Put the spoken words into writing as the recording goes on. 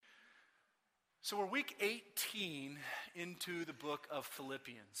So we're week 18 into the book of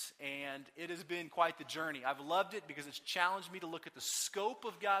Philippians, and it has been quite the journey. I've loved it because it's challenged me to look at the scope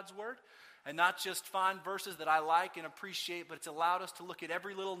of God's word and not just find verses that I like and appreciate, but it's allowed us to look at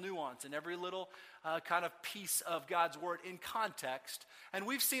every little nuance and every little kind of piece of God's word in context. And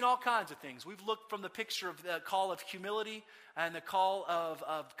we've seen all kinds of things. We've looked from the picture of the call of humility and the call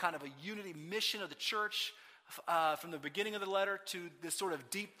of kind of a unity mission of the church, from the beginning of the letter to this sort of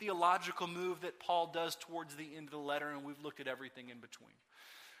deep theological move that Paul does towards the end of the letter, and we've looked at everything in between.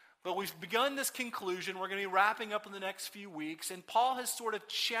 But we've begun this conclusion. We're going to be wrapping up in the next few weeks, and Paul has sort of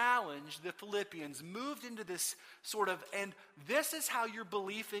challenged the Philippians, moved into this sort of, and this is how your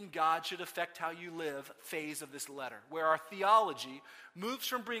belief in God should affect how you live phase of this letter, where our theology moves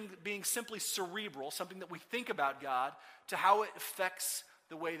from being simply cerebral, something that we think about God, to how it affects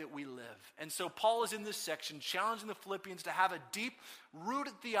the way that we live. And so Paul is in this section challenging the Philippians to have a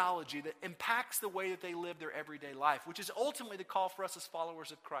deep-rooted theology that impacts the way that they live their everyday life, which is ultimately the call for us as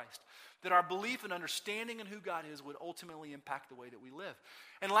followers of Christ, that our belief and understanding in who God is would ultimately impact the way that we live.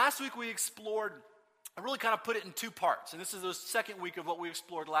 And last week we explored, I really kind of put it in two parts, and this is the second week of what we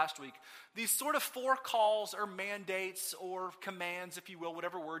explored last week. These sort of four calls or mandates or commands, if you will,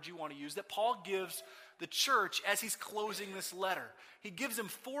 whatever word you want to use, that Paul gives the church as he's closing this letter. He gives them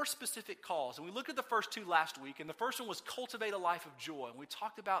four specific calls, and we looked at the first two last week, and the first one was cultivate a life of joy, and we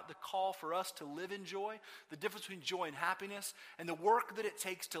talked about the call for us to live in joy, the difference between joy and happiness, and the work that it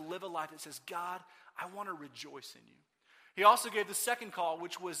takes to live a life that says, God, I want to rejoice in you. He also gave the second call,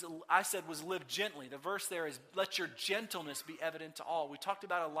 which was, I said, was live gently. The verse there is, let your gentleness be evident to all. We talked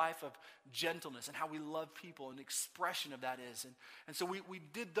about a life of gentleness and how we love people and the expression of that is. And so we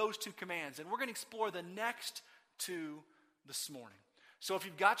did those two commands. And we're going to explore the next two this morning. So if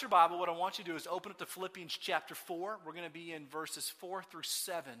you've got your Bible, what I want you to do is open up to Philippians chapter 4. We're going to be in verses 4 through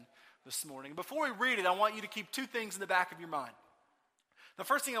 7 this morning. Before we read it, I want you to keep two things in the back of your mind. The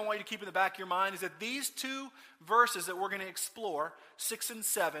first thing I want you to keep in the back of your mind is that these two verses that we're going to explore, 6 and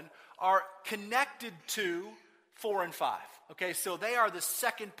 7, are connected to 4 and 5. Okay, so they are the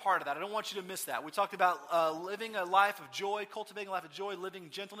second part of that. I don't want you to miss that. We talked about living a life of joy, cultivating a life of joy, living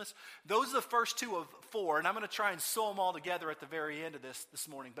gentleness. Those are the first two of 4, and I'm going to try and sew them all together at the very end of this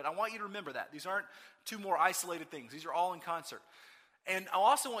morning. But I want you to remember that. These aren't two more isolated things. These are all in concert. And I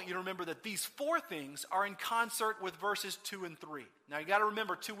also want you to remember that these 4 things are in concert with verses 2 and 3. Now you got to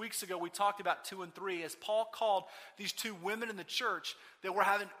remember 2 weeks ago we talked about 2 and 3 as Paul called these two women in the church that were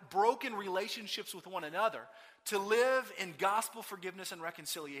having broken relationships with one another to live in gospel forgiveness and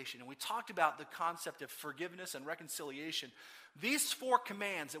reconciliation. And we talked about the concept of forgiveness and reconciliation. These 4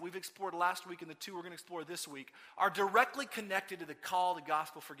 commands that we've explored last week and the 2 we're going to explore this week are directly connected to the call to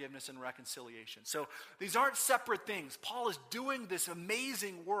gospel forgiveness and reconciliation. So these aren't separate things. Paul is doing this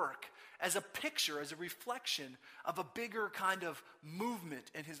amazing work as a picture, as a reflection of a bigger kind of movement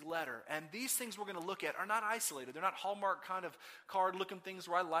in his letter. And these things we're going to look at are not isolated. They're not Hallmark kind of card-looking things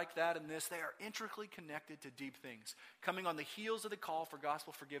where I like that and this. They are intricately connected to deep things. Coming on the heels of the call for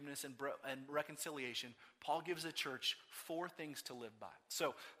gospel forgiveness and reconciliation, Paul gives the church 4 things to live by.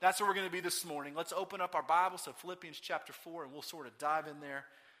 So that's where we're going to be this morning. Let's open up our Bible, so Philippians chapter 4, and we'll sort of dive in there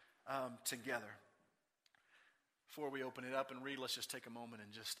together. Before we open it up and read, let's just take a moment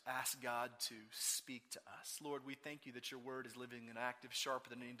and just ask God to speak to us. Lord, we thank you that your word is living and active, sharper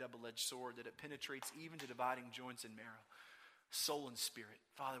than any double-edged sword, that it penetrates even to dividing joints and marrow, soul and spirit.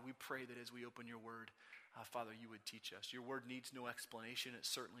 Father, we pray that as we open your word, Father, you would teach us. Your word needs no explanation. It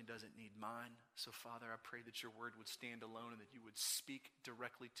certainly doesn't need mine. So, Father, I pray that your word would stand alone and that you would speak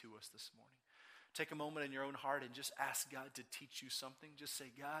directly to us this morning. Take a moment in your own heart and just ask God to teach you something. Just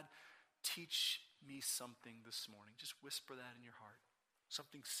say, God, teach me something this morning. Just whisper that in your heart.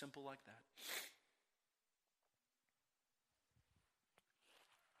 Something simple like that.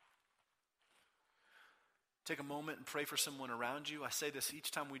 Take a moment and pray for someone around you. I say this each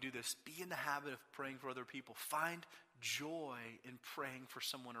time we do this. Be in the habit of praying for other people. Find joy in praying for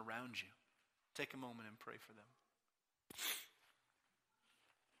someone around you. Take a moment and pray for them.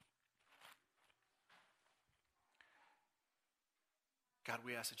 God,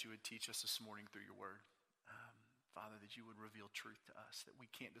 we ask that you would teach us this morning through your word. Father, that you would reveal truth to us, that we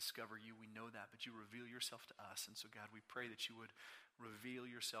can't discover you, we know that, but you reveal yourself to us. And so, God, we pray that you would reveal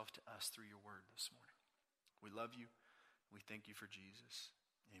yourself to us through your word this morning. We love you. We thank you for Jesus.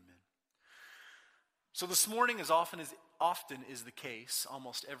 Amen. So this morning, as often is the case,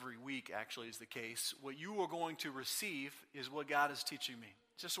 almost every week actually is the case, what you are going to receive is what God is teaching me.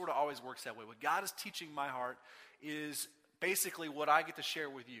 It just sort of always works that way. What God is teaching my heart is basically what I get to share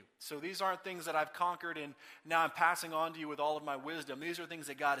with you. So these aren't things that I've conquered and now I'm passing on to you with all of my wisdom. These are things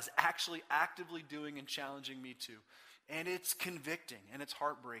that God is actually actively doing and challenging me to. And it's convicting and it's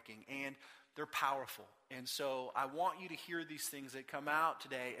heartbreaking and they're powerful. And so I want you to hear these things that come out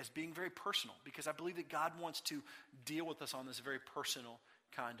today as being very personal, because I believe that God wants to deal with us on this very personal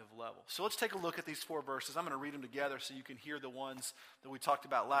kind of level. So let's take a look at these 4 verses. I'm going to read them together so you can hear the ones that we talked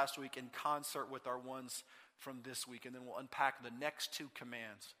about last week in concert with our ones from this week, and then we'll unpack the next 2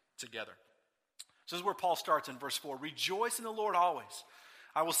 commands together. So this is where Paul starts in verse 4. Rejoice in the Lord always.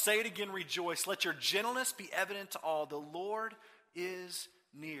 I will say it again, rejoice. Let your gentleness be evident to all. The Lord is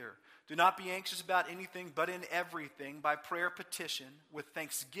near. Do not be anxious about anything, but in everything, by prayer petition, with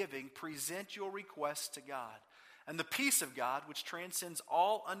thanksgiving, present your requests to God. And the peace of God, which transcends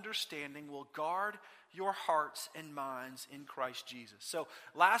all understanding, will guard your hearts and minds in Christ Jesus. So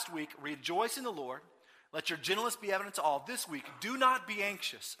last week, rejoice in the Lord. Let your gentleness be evident to all. This week, do not be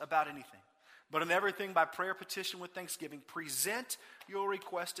anxious about anything, but in everything, by prayer petition with thanksgiving, present your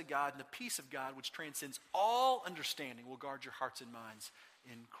request to God. And the peace of God, which transcends all understanding, will guard your hearts and minds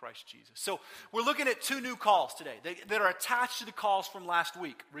in Christ Jesus. So we're looking at 2 new calls today that are attached to the calls from last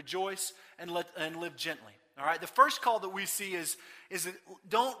week. Rejoice and live gently. All right, the first call that we see is that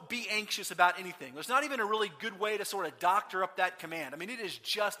don't be anxious about anything. There's not even a really good way to sort of doctor up that command. I mean, it is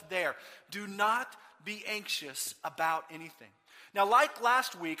just there. Do not be anxious about anything. Now, like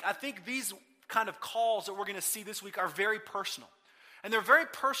last week, I think these kind of calls that we're going to see this week are very personal. And they're very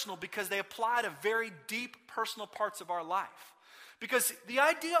personal because they apply to very deep personal parts of our life. Because the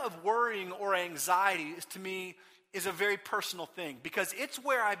idea of worrying or anxiety is, to me, is a very personal thing, because it's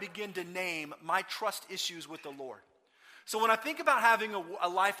where I begin to name my trust issues with the Lord. So when I think about having a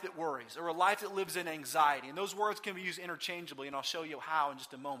life that worries or a life that lives in anxiety, and those words can be used interchangeably, and I'll show you how in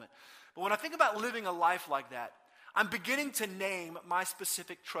just a moment. But when I think about living a life like that, I'm beginning to name my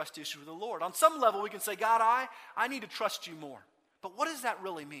specific trust issue with the Lord. On some level, we can say, God, I need to trust you more. But what does that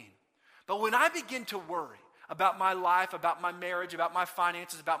really mean? But when I begin to worry about my life, about my marriage, about my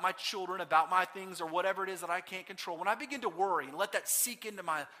finances, about my children, about my things, or whatever it is that I can't control, when I begin to worry and let that seep into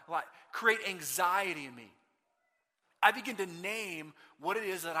my life, create anxiety in me, I begin to name what it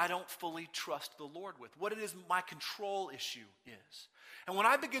is that I don't fully trust the Lord with, what it is my control issue is. And when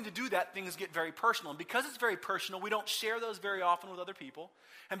I begin to do that, things get very personal. And because it's very personal, we don't share those very often with other people.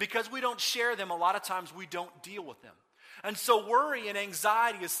 And because we don't share them, a lot of times we don't deal with them. And so worry and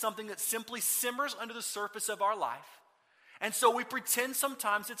anxiety is something that simply simmers under the surface of our life. And so we pretend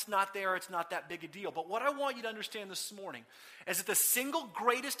sometimes it's not there, it's not that big a deal. But what I want you to understand this morning is that the single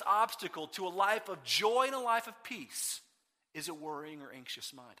greatest obstacle to a life of joy and a life of peace is a worrying or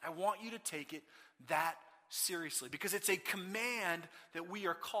anxious mind. I want you to take it that seriously, because it's a command that we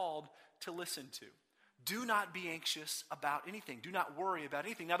are called to listen to. Do not be anxious about anything. Do not worry about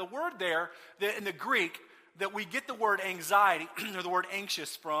anything. Now the word there in the Greek that we get the word anxiety or the word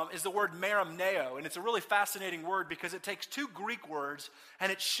anxious from is the word merimneo, and it's a really fascinating word because it takes 2 Greek words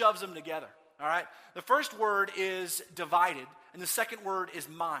and it shoves them together. All right? The first word is divided, and the second word is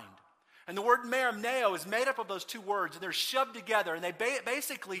mind. And the word merimneo is made up of those 2 words, and they're shoved together, and they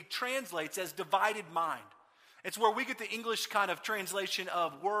basically translates as divided mind. It's where we get the English kind of translation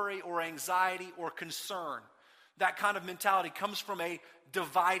of worry or anxiety or concern. That kind of mentality comes from a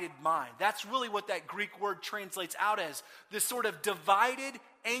divided mind. That's really what that Greek word translates out as. This sort of divided,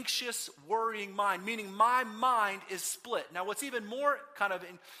 anxious, worrying mind, meaning my mind is split. Now, what's even more kind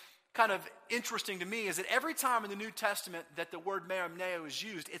of interesting to me is that every time in the New Testament that the word merimneo is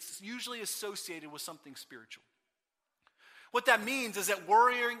used, it's usually associated with something spiritual. What that means is that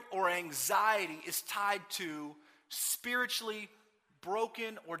worrying or anxiety is tied to spiritually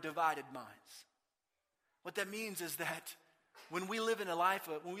broken or divided minds. What that means is that when we live a life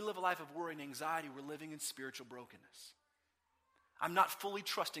of worry and anxiety, we're living in spiritual brokenness. I'm not fully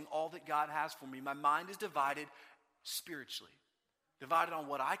trusting all that God has for me. My mind is divided spiritually. Divided on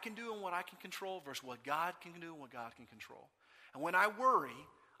what I can do and what I can control versus what God can do and what God can control. And when I worry,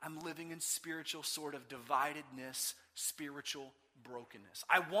 I'm living in spiritual sort of dividedness, spiritual brokenness.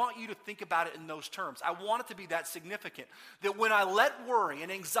 I want you to think about it in those terms. I want it to be that significant, that when I let worry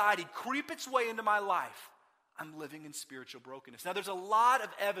and anxiety creep its way into my life, I'm living in spiritual brokenness. Now, there's a lot of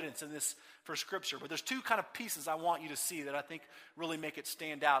evidence in this for Scripture, but there's 2 kind of pieces I want you to see that I think really make it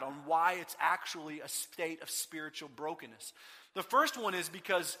stand out on why it's actually a state of spiritual brokenness. The first one is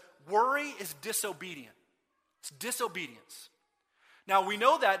because worry is disobedient. It's disobedience. Now, we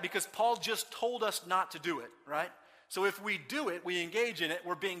know that because Paul just told us not to do it, right? So if we do it, we engage in it,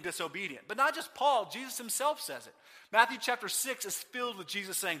 we're being disobedient. But not just Paul, Jesus himself says it. Matthew chapter 6 is filled with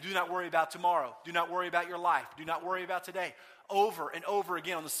Jesus saying, do not worry about tomorrow. Do not worry about your life. Do not worry about today. Over and over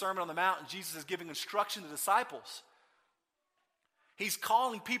again on the Sermon on the Mount, Jesus is giving instruction to the disciples. He's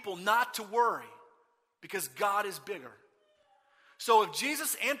calling people not to worry because God is bigger. So if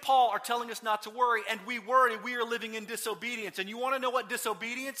Jesus and Paul are telling us not to worry and we worry, we are living in disobedience. And you want to know what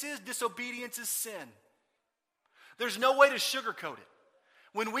disobedience is? Disobedience is sin. There's no way to sugarcoat it.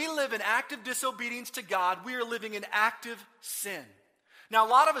 When we live in active disobedience to God, we are living in active sin. Now, a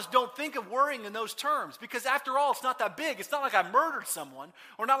lot of us don't think of worrying in those terms because after all, it's not that big. It's not like I murdered someone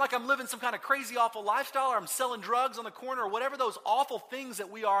or not like I'm living some kind of crazy, awful lifestyle or I'm selling drugs on the corner or whatever those awful things that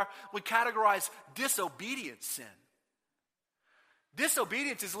we categorize disobedient sin.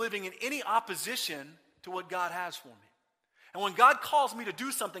 Disobedience is living in any opposition to what God has for me. And when God calls me to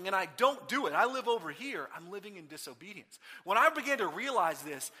do something and I don't do it, I live over here, I'm living in disobedience. When I began to realize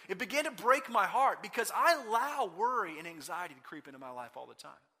this, it began to break my heart because I allow worry and anxiety to creep into my life all the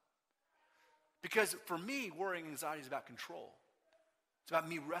time. Because for me, worry and anxiety is about control. It's about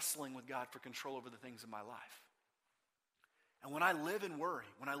me wrestling with God for control over the things in my life. And when I live in worry,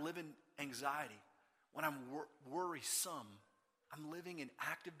 when I live in anxiety, when I'm worrisome, I'm living in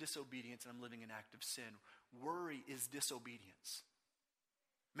active disobedience and I'm living in active sin. Worry is disobedience.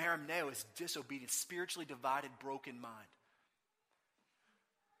 Merimneo is disobedience, spiritually divided, broken mind.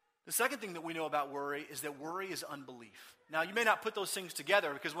 The second thing that we know about worry is that worry is unbelief. Now, you may not put those things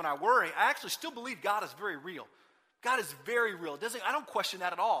together because when I worry, I actually still believe God is very real. God is very real. I don't question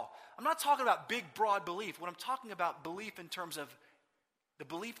that at all. I'm not talking about big, broad belief. When I'm talking about belief in terms of the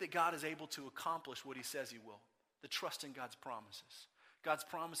belief that God is able to accomplish what he says he will. The trust in God's promises. God's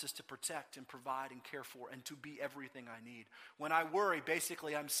promises to protect and provide and care for and to be everything I need. When I worry,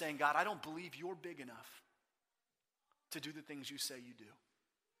 basically I'm saying, God, I don't believe you're big enough to do the things you say you do.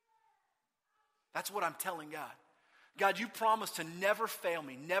 That's what I'm telling God. God, you promised to never fail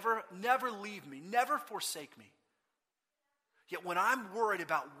me, never leave me, never forsake me. Yet when I'm worried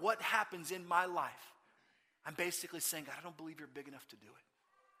about what happens in my life, I'm basically saying, God, I don't believe you're big enough to do it.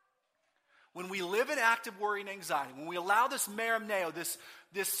 When we live in active worry and anxiety, when we allow this merimneo,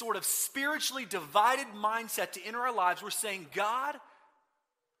 this sort of spiritually divided mindset to enter our lives, we're saying, God,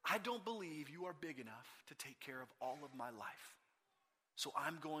 I don't believe you are big enough to take care of all of my life. So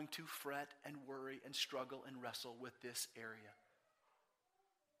I'm going to fret and worry and struggle and wrestle with this area.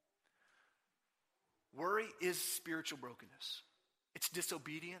 Worry is spiritual brokenness. It's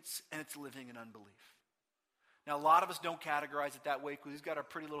disobedience and it's living in unbelief. Now, a lot of us don't categorize it that way because we've got our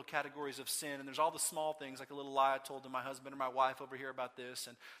pretty little categories of sin, and there's all the small things, like a little lie I told to my husband or my wife over here about this,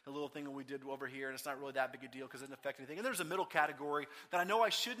 and the little thing that we did over here, and it's not really that big a deal because it doesn't affect anything. And there's a middle category that I know I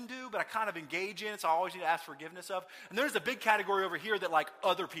shouldn't do, but I kind of engage in, so I always need to ask forgiveness of. And there's a big category over here that, like,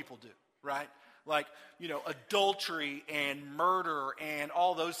 other people do, right? Like, adultery and murder and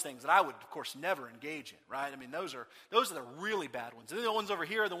all those things that I would, of course, never engage in, right? I mean, those are the really bad ones. And then the ones over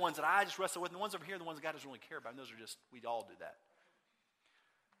here are the ones that I just wrestle with, and the ones over here are the ones that God doesn't really care about. And those are just, we all do that.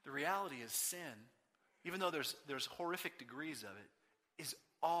 The reality is sin, even though there's horrific degrees of it, is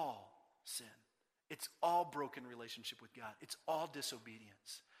all sin. It's all broken relationship with God. It's all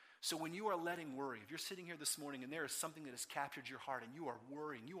disobedience. So when you are letting worry, if you're sitting here this morning and there is something that has captured your heart and you are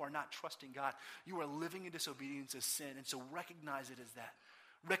worrying, you are not trusting God, you are living in disobedience as sin, and so recognize it as that.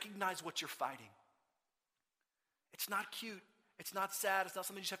 Recognize what you're fighting. It's not cute. It's not sad. It's not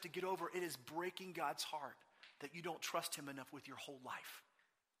something you just have to get over. It is breaking God's heart that you don't trust him enough with your whole life.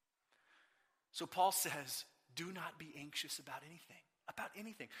 So Paul says, do not be anxious about anything. About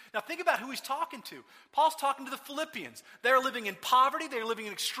anything. Now think about who he's talking to. Paul's talking to the Philippians. They're living in poverty. They're living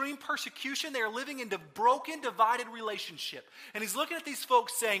in extreme persecution. They're living in a broken, divided relationship. And he's looking at these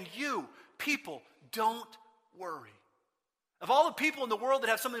folks saying, you people, don't worry. Of all the people in the world that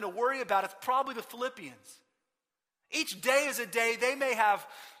have something to worry about, it's probably the Philippians. Each day is a day they may have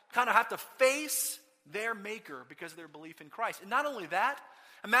to face their maker because of their belief in Christ. And not only that,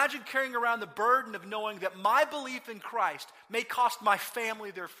 imagine carrying around the burden of knowing that my belief in Christ may cost my family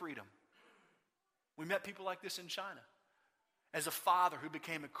their freedom. We met people like this in China. As a father who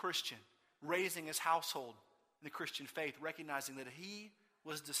became a Christian, raising his household in the Christian faith, recognizing that if he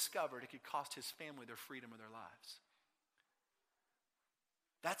was discovered, it could cost his family their freedom or their lives.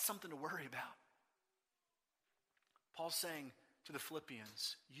 That's something to worry about. Paul's saying to the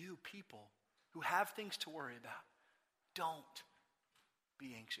Philippians, you people who have things to worry about, don't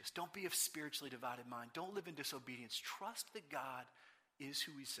be anxious. Don't be of spiritually divided mind. Don't live in disobedience. Trust that God is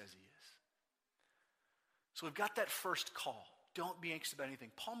who he says he is. So we've got that first call. Don't be anxious about anything.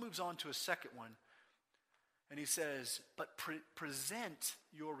 Paul moves on to a second one. And he says, but present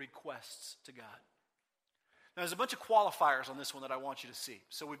your requests to God. Now, there's a bunch of qualifiers on this one that I want you to see.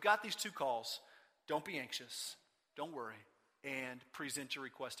 So we've got these two calls. Don't be anxious. Don't worry. And present your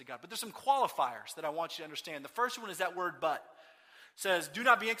request to God. But there's some qualifiers that I want you to understand. The first one is that word but. It says, do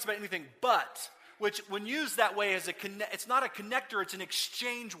not be anxious about anything but, which when used that way is it's not a connector, it's an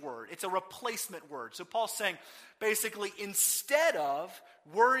exchange word. It's a replacement word. So Paul's saying, basically, instead of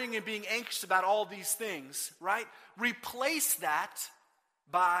worrying and being anxious about all these things, right, replace that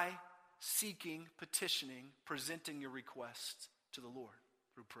by seeking, petitioning, presenting your request to the Lord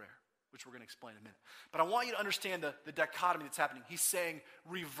through prayer, which we're going to explain in a minute. But I want you to understand the dichotomy that's happening. He's saying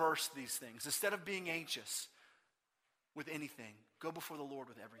reverse these things. Instead of being anxious with anything, go before the Lord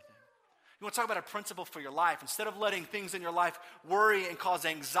with everything. You want to talk about a principle for your life. Instead of letting things in your life worry and cause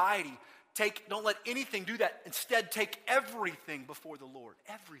anxiety, don't let anything do that. Instead, take everything before the Lord.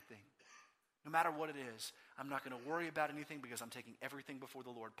 Everything. No matter what it is, I'm not going to worry about anything because I'm taking everything before the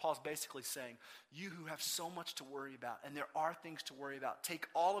Lord. Paul's basically saying, you who have so much to worry about, and there are things to worry about, take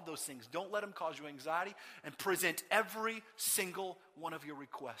all of those things. Don't let them cause you anxiety, and present every single one of your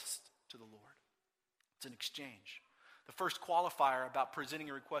requests to the Lord. It's an exchange. The first qualifier about presenting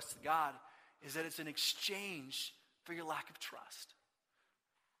a request to God is that it's an exchange for your lack of trust.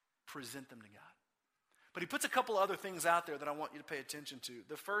 Present them to God. But he puts a couple other things out there that I want you to pay attention to.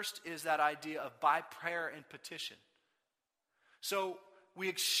 The first is that idea of by prayer and petition. So we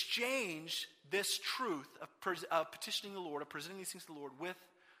exchange this truth of petitioning the Lord, of presenting these things to the Lord, with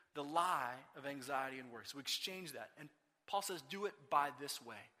the lie of anxiety and worry. So we exchange that. And Paul says, do it by this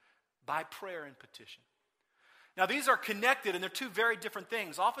way, by prayer and petition. Now, these are connected, and they're two very different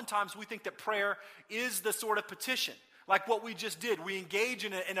things. Oftentimes, we think that prayer is the sort of petition. Like what we just did. We engage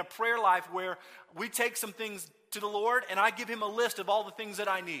in a prayer life where we take some things to the Lord and I give him a list of all the things that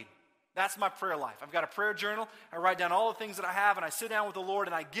I need. That's my prayer life. I've got a prayer journal. I write down all the things that I have and I sit down with the Lord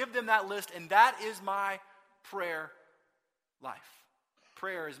and I give them that list, and that is my prayer life.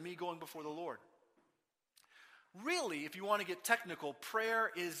 Prayer is me going before the Lord. Really, if you want to get technical, prayer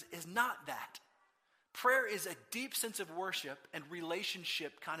is not that. Prayer is a deep sense of worship and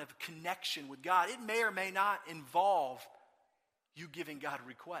relationship kind of connection with God. It may or may not involve you giving God a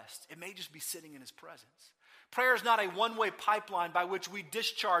request. It may just be sitting in his presence. Prayer is not a one-way pipeline by which we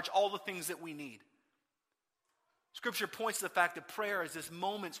discharge all the things that we need. Scripture points to the fact that prayer is this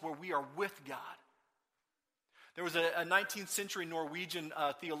moments where we are with God. There was a 19th century Norwegian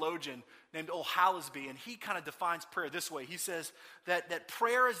theologian named Ole Hallesby, and he kind of defines prayer this way. He says that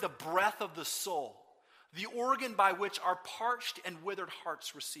prayer is the breath of the soul, the organ by which our parched and withered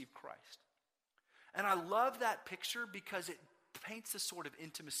hearts receive Christ. And I love that picture because it paints a sort of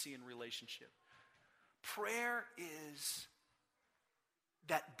intimacy and relationship. Prayer is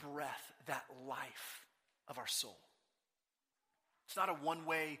that breath, that life of our soul. It's not a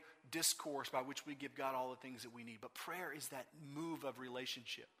one-way discourse by which we give God all the things that we need, but prayer is that move of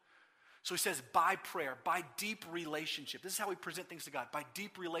relationship. So he says, by prayer, by deep relationship. This is how we present things to God, by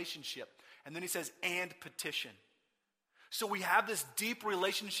deep relationship. And then he says, and petition. So we have this deep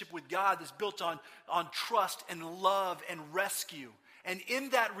relationship with God that's built on trust and love and rescue. And in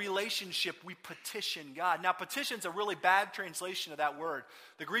that relationship, we petition God. Now, petition is a really bad translation of that word.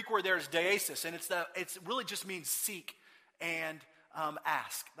 The Greek word there is deesis, and it really just means seek and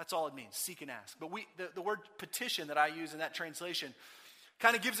ask. That's all it means, seek and ask. But the word petition that I use in that translation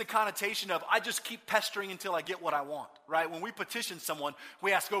kind of gives a connotation of I just keep pestering until I get what I want, right? When we petition someone,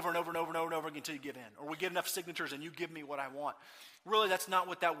 we ask over and over and over and over and over again until you give in. Or we get enough signatures and you give me what I want. Really, that's not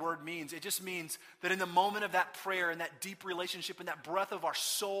what that word means. It just means that in the moment of that prayer and that deep relationship and that breath of our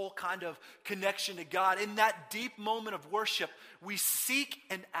soul kind of connection to God, in that deep moment of worship, we seek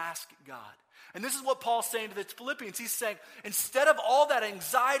and ask God. And this is what Paul's saying to the Philippians. He's saying, instead of all that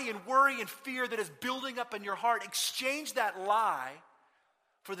anxiety and worry and fear that is building up in your heart, exchange that lie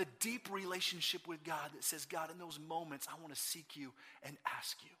for the deep relationship with God that says, God, in those moments, I want to seek you and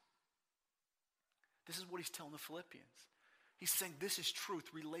ask you. This is what he's telling the Philippians. He's saying this is truth,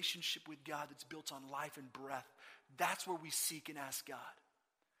 relationship with God that's built on life and breath. That's where we seek and ask God.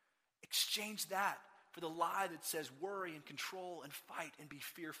 Exchange that for the lie that says worry and control and fight and be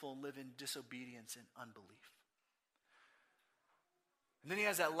fearful and live in disobedience and unbelief. And then he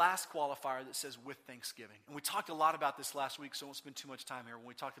has that last qualifier that says with thanksgiving. And we talked a lot about this last week, so I won't spend too much time here when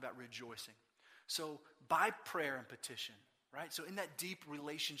we talked about rejoicing. So by prayer and petition, right? So in that deep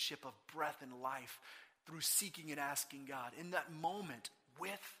relationship of breath and life, through seeking and asking God, in that moment with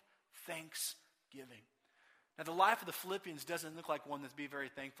thanksgiving. Now the life of the Philippians doesn't look like one that's be very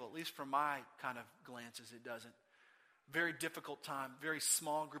thankful, at least from my kind of glances it doesn't. Very difficult time, very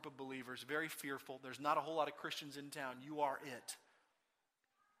small group of believers, very fearful. There's not a whole lot of Christians in town. You are it.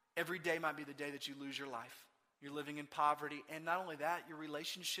 Every day might be the day that you lose your life. You're living in poverty. And not only that, your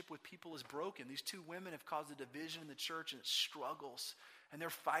relationship with people is broken. These two women have caused a division in the church, and it struggles. And they're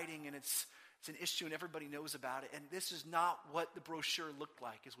fighting, and it's an issue, and everybody knows about it. And this is not what the brochure looked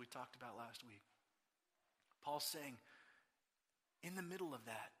like, as we talked about last week. Paul's saying, in the middle of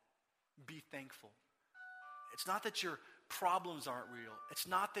that, be thankful. It's not that your problems aren't real. It's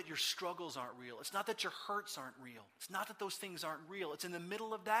not that your struggles aren't real. It's not that your hurts aren't real. It's not that those things aren't real. It's in the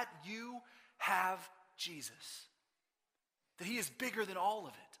middle of that, you have Jesus. That he is bigger than all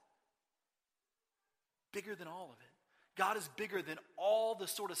of it. Bigger than all of it. God is bigger than all the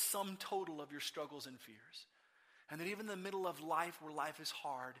sort of sum total of your struggles and fears. And that even in the middle of life where life is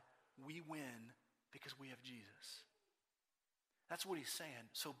hard, we win because we have Jesus. That's what he's saying.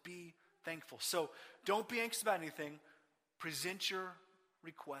 So be thankful. So don't be anxious about anything. Present your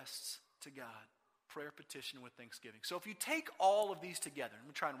requests to God. Prayer, petition, with thanksgiving. So if you take all of these together, I'm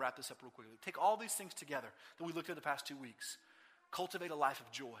going to try and wrap this up real quickly. Take all these things together that we looked at the past 2 weeks. Cultivate a life of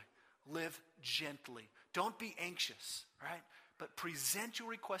joy. Live gently. Don't be anxious, right? But present your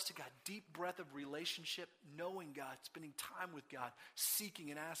request to God. Deep breath of relationship, knowing God, spending time with God, seeking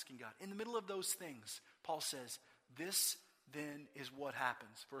and asking God. In the middle of those things, Paul says, this then is what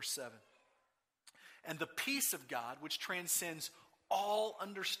happens. Verse 7. And the peace of God, which transcends all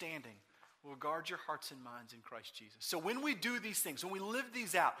understanding, will guard your hearts and minds in Christ Jesus. So when we do these things, when we live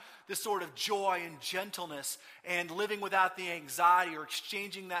these out, this sort of joy and gentleness and living without the anxiety or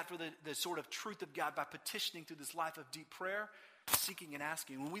exchanging that for the sort of truth of God by petitioning through this life of deep prayer, seeking and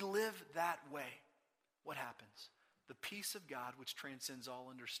asking, when we live that way, what happens? The peace of God, which transcends all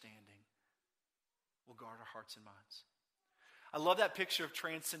understanding, will guard our hearts and minds. I love that picture of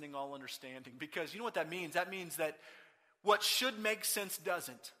transcending all understanding because you know what that means? That means that what should make sense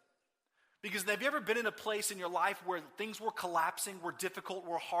doesn't. Because have you ever been in a place in your life where things were collapsing, were difficult,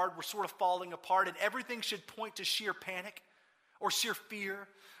 were hard, were sort of falling apart, and everything should point to sheer panic or sheer fear,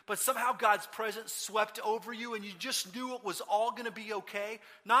 but somehow God's presence swept over you and you just knew it was all going to be okay?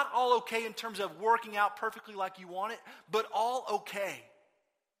 Not all okay in terms of working out perfectly like you want it, but all okay.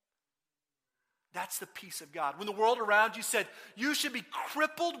 That's the peace of God. When the world around you said, you should be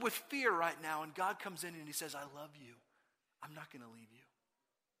crippled with fear right now, and God comes in and he says, I love you. I'm not going to leave you.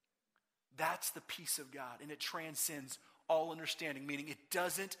 That's the peace of God, and it transcends all understanding, meaning it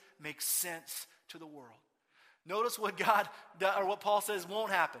doesn't make sense to the world. Notice what Paul says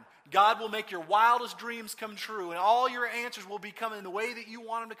won't happen. God will make your wildest dreams come true, and all your answers will be coming in the way that you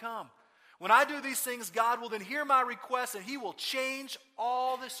want them to come. When I do these things, God will then hear my requests, and he will change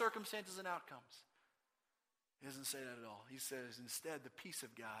all the circumstances and outcomes. He doesn't say that at all. He says, instead, the peace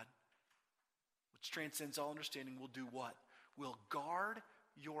of God, which transcends all understanding, will do what? Will guard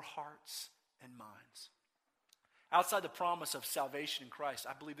your hearts and minds. Outside the promise of salvation in Christ,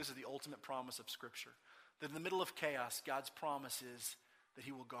 I believe this is the ultimate promise of Scripture. That in the middle of chaos, God's promise is that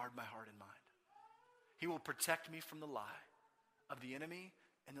he will guard my heart and mind. He will protect me from the lie of the enemy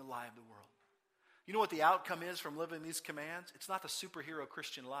and the lie of the world. You know what the outcome is from living these commands? It's not the superhero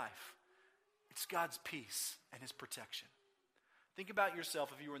Christian life. It's God's peace and his protection. Think about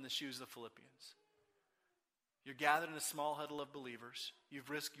yourself if you were in the shoes of the Philippians. You're gathered in a small huddle of believers.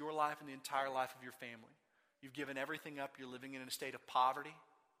 You've risked your life and the entire life of your family. You've given everything up. You're living in a state of poverty,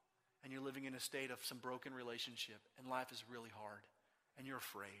 and you're living in a state of some broken relationship, and life is really hard, and you're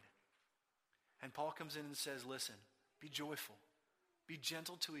afraid. And Paul comes in and says, listen, be joyful. Be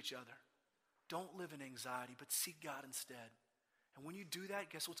gentle to each other. Don't live in anxiety, but seek God instead. And when you do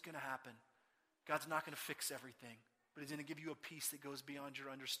that, guess what's going to happen? God's not going to fix everything, but he's going to give you a peace that goes beyond your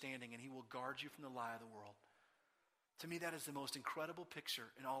understanding, and he will guard you from the lie of the world. To me, that is the most incredible picture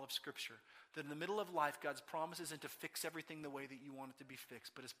in all of Scripture. That in the middle of life, God's promise isn't to fix everything the way that you want it to be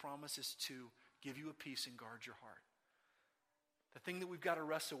fixed, but his promise is to give you a peace and guard your heart. The thing that we've got to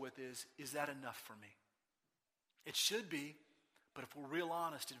wrestle with is that enough for me? It should be, but if we're real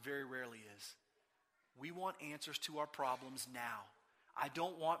honest, it very rarely is. We want answers to our problems now. I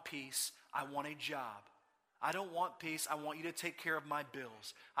don't want peace, I want a job. I don't want peace, I want you to take care of my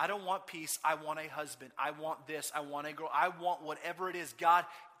bills. I don't want peace, I want a husband. I want this, I want a girl. I want whatever it is. God,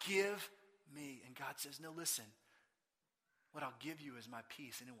 give me. And God says, no, listen. What I'll give you is my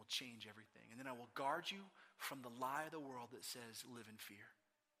peace, and it will change everything. And then I will guard you from the lie of the world that says live in fear.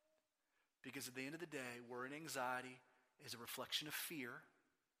 Because at the end of the day, worry and anxiety is a reflection of fear,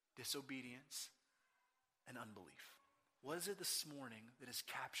 disobedience, and unbelief. What is it this morning that has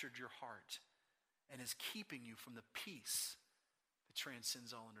captured your heart and is keeping you from the peace that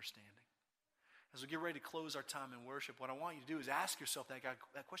transcends all understanding? As we get ready to close our time in worship, what I want you to do is ask yourself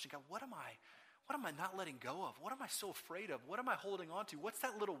that question. God, what am I not letting go of? What am I so afraid of? What am I holding on to? What's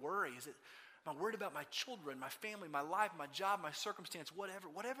that little worry? Am I worried about my children, my family, my life, my job, my circumstance,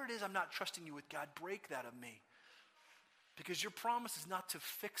 whatever it is I'm not trusting you with, God, break that of me. Because your promise is not to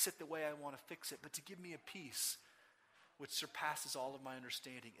fix it the way I want to fix it, but to give me a peace which surpasses all of my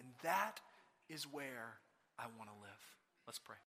understanding. And that is where I want to live. Let's pray.